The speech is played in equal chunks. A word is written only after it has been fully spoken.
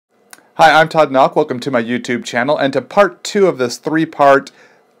Hi, I'm Todd Nauck. Welcome to my YouTube channel and to part 2 of this 3-part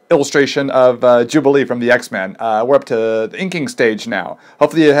illustration of Jubilee from the X-Men. We're up to the inking stage now.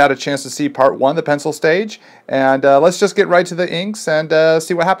 Hopefully you had a chance to see part 1, the pencil stage, and let's just get right to the inks and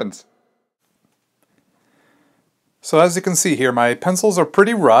see what happens. So as you can see here, my pencils are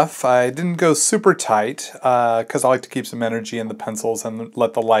pretty rough. I didn't go super tight because I like to keep some energy in the pencils and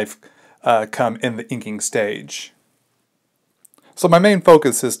let the life come in the inking stage. So my main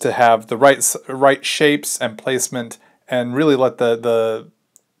focus is to have the right shapes and placement and really let the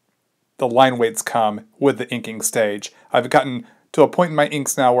line weights come with the inking stage. I've gotten to a point in my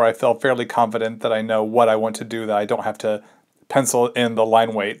inks now where I feel fairly confident that I know what I want to do, that I don't have to pencil in the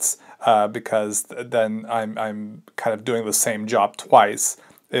line weights because then I'm kind of doing the same job twice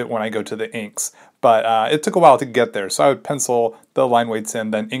when I go to the inks. But it took a while to get there, so I would pencil the line weights in,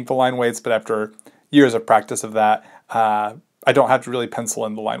 then ink the line weights, but after years of practice of that, I don't have to really pencil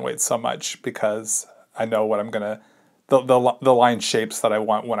in the line weights so much because I know what I'm gonna, the line shapes that I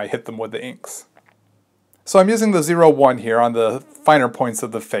want when I hit them with the inks. So I'm using the 01 here on the finer points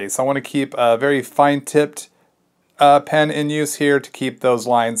of the face. I want to keep a very fine-tipped pen in use here to keep those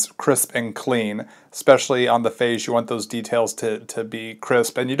lines crisp and clean. Especially on the face, you want those details to be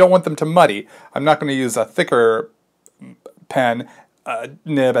crisp, and you don't want them to muddy. I'm not going to use a thicker pen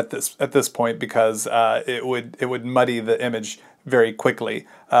nib at this point because it would muddy the image very quickly.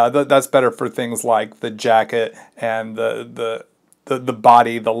 That's better for things like the jacket and the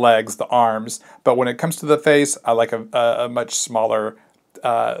body, the legs, the arms. But when it comes to the face, I like a much smaller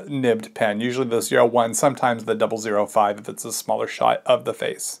nibbed pen. Usually the 01, sometimes the 005 if it's a smaller shot of the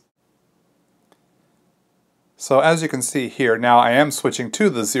face. So as you can see here, now I am switching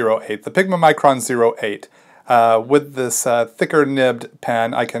to the 08, the Pigma Micron 08. With this thicker nibbed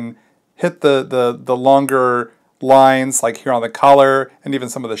pen, I can hit the longer lines like here on the collar, and even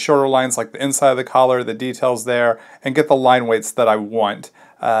some of the shorter lines like the inside of the collar, the details there, and get the line weights that I want.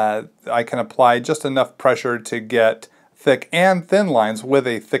 I can apply just enough pressure to get thick and thin lines with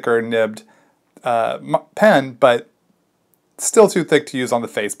a thicker nibbed pen, but still too thick to use on the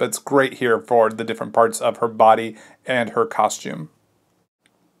face, but it's great here for the different parts of her body and her costume.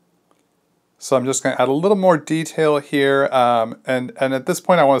 So I'm just going to add a little more detail here, and at this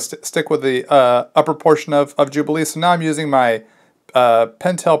point I want to stick with the upper portion of Jubilee. So now I'm using my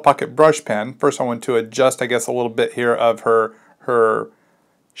Pentel Pocket Brush Pen. First I want to adjust, I guess, a little bit here of her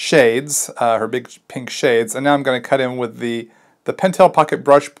shades, her big pink shades, and now I'm going to cut in with the Pentel Pocket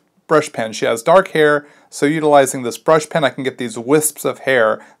Brush Pen. She has dark hair, so utilizing this brush pen I can get these wisps of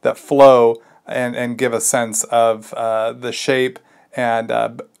hair that flow and give a sense of the shape,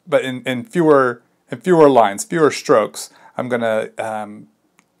 and but in fewer lines, fewer strokes, I'm gonna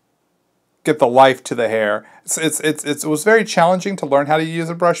get the life to the hair. It was very challenging to learn how to use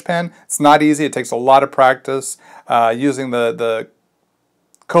a brush pen. It's not easy. It takes a lot of practice. Using the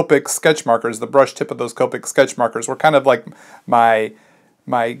Copic sketch markers, the brush tip of those Copic sketch markers were kind of like my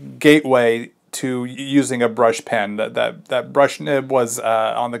gateway to using a brush pen. That brush nib was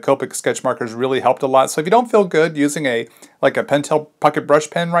on the Copic sketch markers really helped a lot. So if you don't feel good using a Pentel Pocket Brush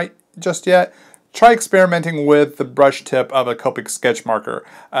Pen right just yet, try experimenting with the brush tip of a Copic sketch marker.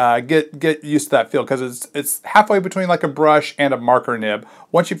 Get used to that feel, because it's halfway between like a brush and a marker nib.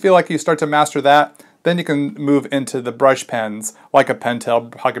 Once you feel like you start to master that, then you can move into the brush pens like a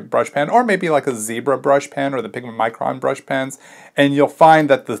Pentel Pocket Brush Pen, or maybe like a Zebra brush pen or the Pigma Micron brush pens, and you'll find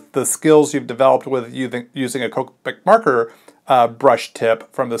that the skills you've developed with using a Copic marker brush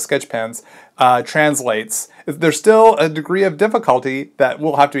tip from the sketch pens translates. There's still a degree of difficulty that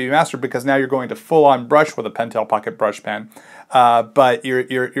will have to be mastered because now you're going to full-on brush with a Pentel Pocket Brush Pen, but you're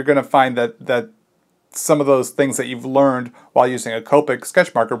going to find that some of those things that you've learned while using a Copic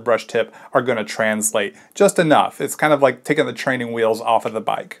sketch marker brush tip are going to translate just enough. It's kind of like taking the training wheels off of the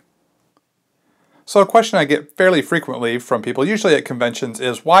bike. So a question I get fairly frequently from people, usually at conventions,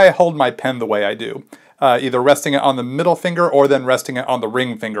 is why I hold my pen the way I do. Either resting it on the middle finger or then resting it on the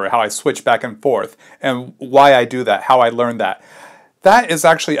ring finger, how I switch back and forth, and why I do that, how I learned that. That is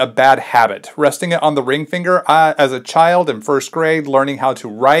actually a bad habit. Resting it on the ring finger, as a child in first grade learning how to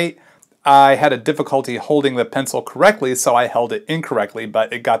write, I had a difficulty holding the pencil correctly, so I held it incorrectly,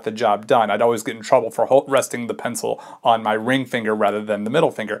 but it got the job done. I'd always get in trouble for resting the pencil on my ring finger rather than the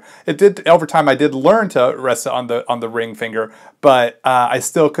middle finger. Over time I did learn to rest it on the ring finger, but I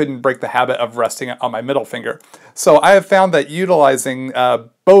still couldn't break the habit of resting it on my middle finger. So I have found that utilizing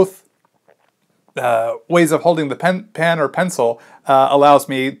both ways of holding the pen or pencil allows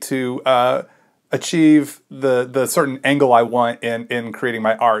me to achieve the certain angle I want in creating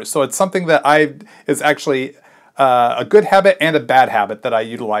my art. So it's something that is actually a good habit and a bad habit that I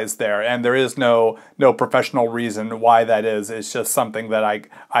utilize there, and there is no professional reason why that is. It's just something that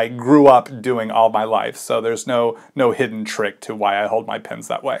I grew up doing all my life, so there's no hidden trick to why I hold my pens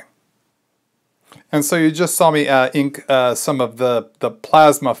that way. And so you just saw me ink some of the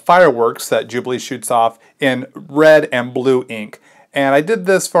plasma fireworks that Jubilee shoots off in red and blue ink. And I did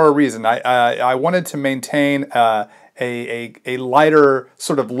this for a reason. I wanted to maintain a lighter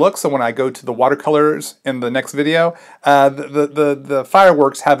sort of look, so when I go to the watercolors in the next video, the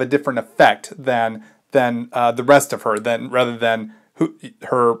fireworks have a different effect than the rest of her, rather than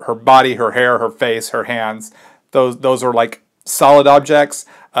her body, her hair, her face, her hands. Those are like solid objects,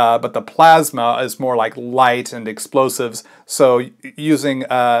 but the plasma is more like light and explosives. So using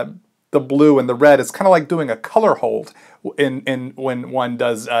the blue and the red, it's kind of like doing a color hold in when one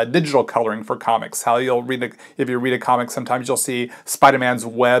does digital coloring for comics. How you'll read if you read a comic, sometimes you'll see Spider-Man's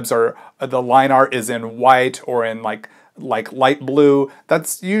webs, or the line art is in white or in like light blue.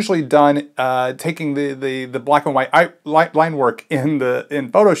 That's usually done taking the black and white line work in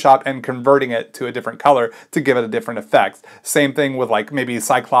Photoshop and converting it to a different color to give it a different effect. Same thing with like maybe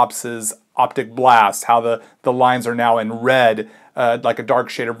Cyclops' optic blast, how the lines are now in red, like a dark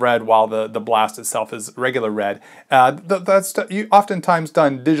shade of red, while the blast itself is regular red. That's oftentimes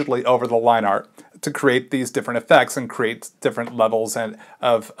done digitally over the line art to create these different effects and create different levels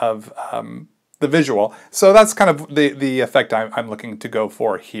of the visual. So that's kind of the effect I'm looking to go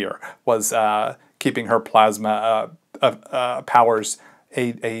for here, was keeping her plasma powers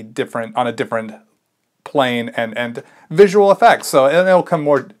on a different plane and visual effects. So it'll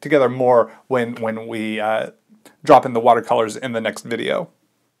come together more when we drop in the watercolors in the next video.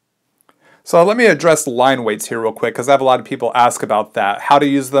 So let me address line weights here real quick, because I have a lot of people ask about that. How to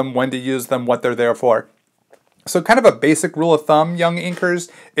use them, when to use them, what they're there for. So kind of a basic rule of thumb, young inkers,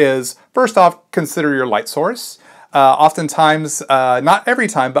 is first off, consider your light source. Oftentimes, not every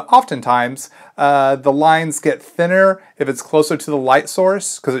time, but oftentimes, the lines get thinner if it's closer to the light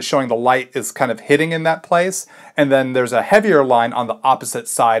source, because it's showing the light is kind of hitting in that place. And then there's a heavier line on the opposite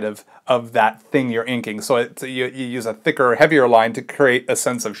side of that thing you're inking. So you use a thicker, heavier line to create a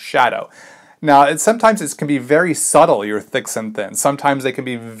sense of shadow. Now, sometimes it can be very subtle, your thicks and thins. Sometimes they can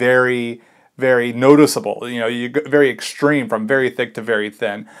be very noticeable. You go very extreme, from very thick to very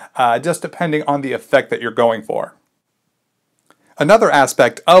thin, just depending on the effect that you're going for. Another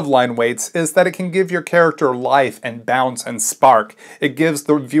aspect of line weights is that it can give your character life and bounce and spark. It gives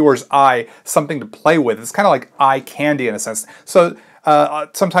the viewer's eye something to play with. It's kind of like eye candy in a sense. So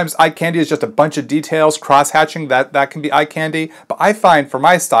sometimes eye candy is just a bunch of details, cross-hatching, that can be eye candy. But I find for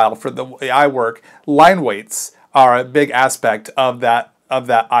my style, for the way I work, line weights are a big aspect of that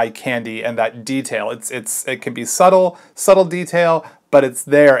eye candy and that detail. It can be subtle detail, but it's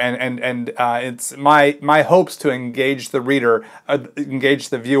there, and it's my hopes to engage the reader, engage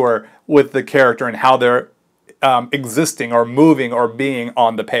the viewer with the character and how they're existing or moving or being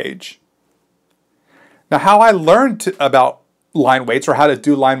on the page. Now, how I learned about line weights, or how to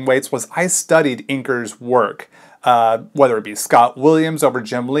do line weights, was I studied inkers' work, whether it be Scott Williams over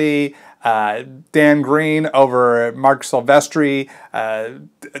Jim Lee, Dan Green over Mark Silvestri,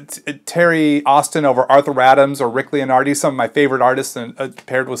 Terry Austin over Arthur Adams, or Rick Leonardi, some of my favorite artists and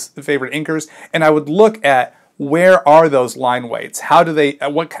paired with favorite inkers. And I would look at, where are those line weights? How do they,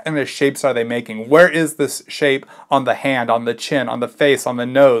 what kind of shapes are they making? Where is this shape on the hand, on the chin, on the face, on the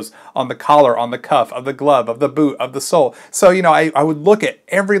nose, on the collar, on the cuff, of the glove, of the boot, of the sole? So, I would look at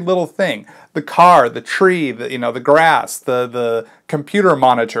every little thing. The car, the tree, the grass, the computer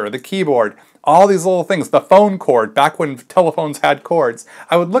monitor, the keyboard, all these little things, the phone cord, back when telephones had cords.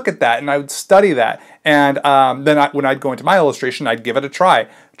 I would look at that and I would study that. And then when I'd go into my illustration, I'd give it a try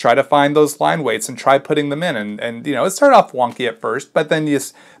to find those line weights and try putting them in. And it started off wonky at first, but then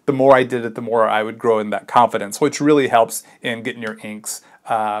the more I did it, the more I would grow in that confidence, which really helps in getting your inks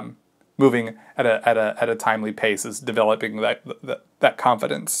moving at a timely pace, is developing that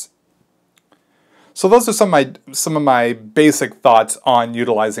confidence. So those are some of my basic thoughts on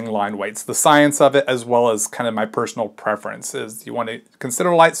utilizing line weights, the science of it, as well as kind of my personal preference. Is you want to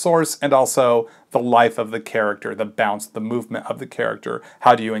consider light source and also the life of the character, the bounce, the movement of the character.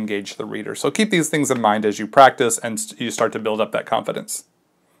 How do you engage the reader? So keep these things in mind as you practice and you start to build up that confidence.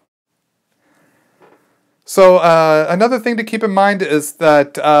 So another thing to keep in mind is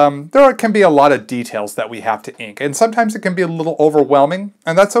that there can be a lot of details that we have to ink, and sometimes it can be a little overwhelming,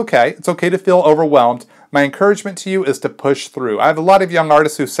 and that's okay. It's okay to feel overwhelmed. My encouragement to you is to push through. I have a lot of young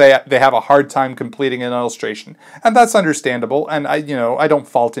artists who say they have a hard time completing an illustration, and that's understandable, and I don't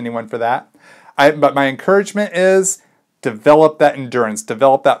fault anyone for that. But my encouragement is, develop that endurance,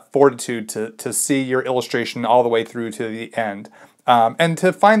 develop that fortitude to see your illustration all the way through to the end, and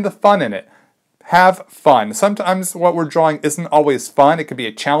to find the fun in it. Have fun. Sometimes what we're drawing isn't always fun. It can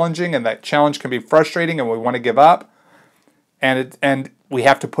be challenging, and that challenge can be frustrating, and we want to give up. And we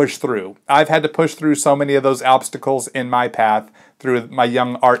have to push through. I've had to push through so many of those obstacles in my path through my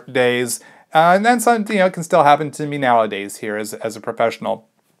young art days, and then some, it can still happen to me nowadays here as a professional.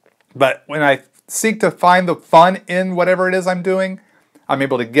 But when I seek to find the fun in whatever it is I'm doing, I'm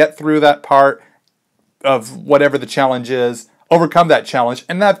able to get through that part of whatever the challenge is, overcome that challenge,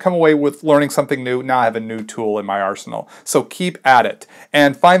 and then I've come away with learning something new. Now I have a new tool in my arsenal. So keep at it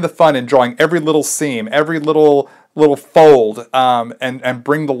and find the fun in drawing every little seam, every little fold, and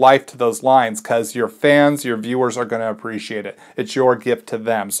bring the life to those lines, because your fans, your viewers are going to appreciate it. It's your gift to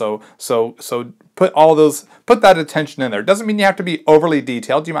them. So put that attention in there. Doesn't mean you have to be overly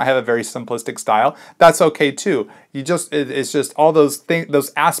detailed. You might have a very simplistic style. That's okay too. It's just all those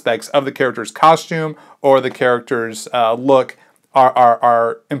aspects of the character's costume or the character's look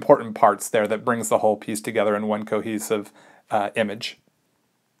are important parts there that brings the whole piece together in one cohesive image.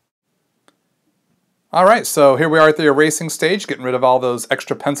 All right, so here we are at the erasing stage, getting rid of all those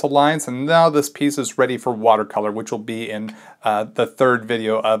extra pencil lines, and now this piece is ready for watercolor, which will be in the third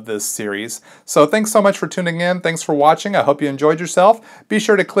video of this series. So thanks so much for tuning in. Thanks for watching. I hope you enjoyed yourself. Be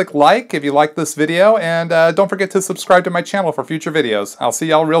sure to click like if you like this video, and don't forget to subscribe to my channel for future videos. I'll see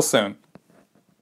y'all real soon.